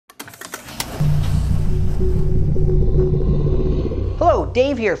Hello,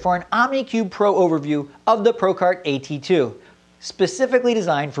 Dave here for an OmniCube Pro overview of the Pro-Cart AT2. Specifically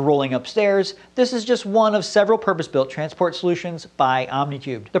designed for rolling upstairs, this is just one of several purpose-built transport solutions by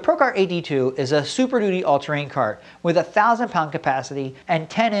OmniCube. The Pro-Cart AT2 is a Super Duty all-terrain cart with a 1,000-pound capacity and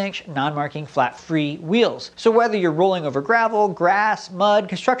 10-inch non-marking flat-free wheels. So whether you're rolling over gravel, grass, mud,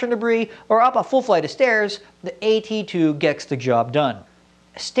 construction debris, or up a full flight of stairs, the AT2 gets the job done.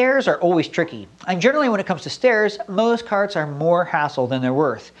 Stairs are always tricky, and generally when it comes to stairs, most carts are more hassle than they're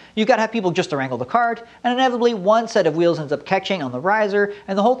worth. You've got to have people just to wrangle the cart, and inevitably one set of wheels ends up catching on the riser,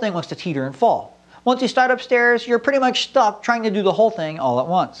 and the whole thing wants to teeter and fall. Once you start upstairs, you're pretty much stuck trying to do the whole thing all at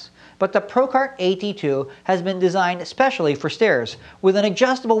once. But the Pro-Cart AT2 has been designed especially for stairs, with an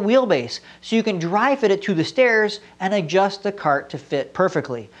adjustable wheelbase, so you can dry fit it to the stairs and adjust the cart to fit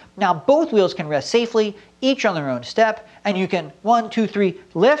perfectly. Now both wheels can rest safely, each on their own step, and you can 1, 2, 3,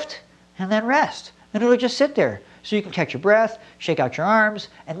 lift, and then rest. And it'll just sit there. So you can catch your breath, shake out your arms,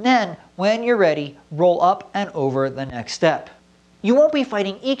 and then, when you're ready, roll up and over the next step. You won't be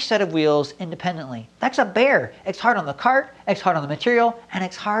fighting each set of wheels independently. That's a bear. It's hard on the cart, it's hard on the material, and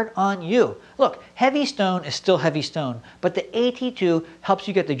it's hard on you. Look, heavy stone is still heavy stone, but the AT2 helps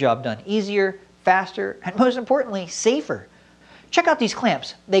you get the job done easier, faster, and most importantly, safer. Check out these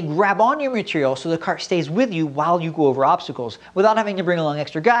clamps. They grab on your material so the cart stays with you while you go over obstacles, without having to bring along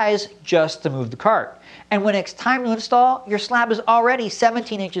extra guys just to move the cart. And when it's time to install, your slab is already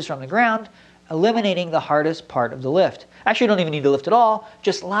 17 inches from the ground, eliminating the hardest part of the lift. Actually, you don't even need to lift at all.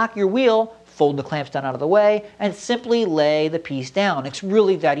 Just lock your wheel, fold the clamps down out of the way, and simply lay the piece down. It's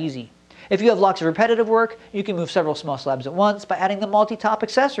really that easy. If you have lots of repetitive work, you can move several small slabs at once by adding the multi-top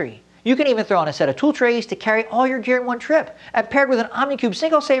accessory. You can even throw on a set of tool trays to carry all your gear in one trip. And paired with an OmniCube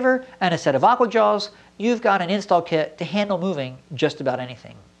single saver and a set of aqua jaws, you've got an install kit to handle moving just about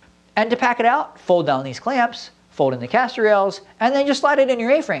anything. And to pack it out, fold down these clamps, fold in the caster rails, and then just slide it in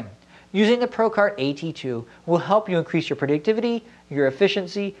your A-frame. Using the Pro-Cart AT2 will help you increase your productivity, your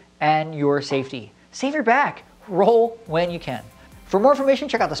efficiency, and your safety. Save your back. Roll when you can. For more information,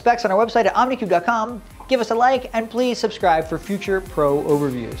 check out the specs on our website at omnicube.com. Give us a like, and please subscribe for future pro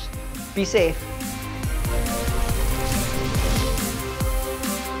overviews. Be safe.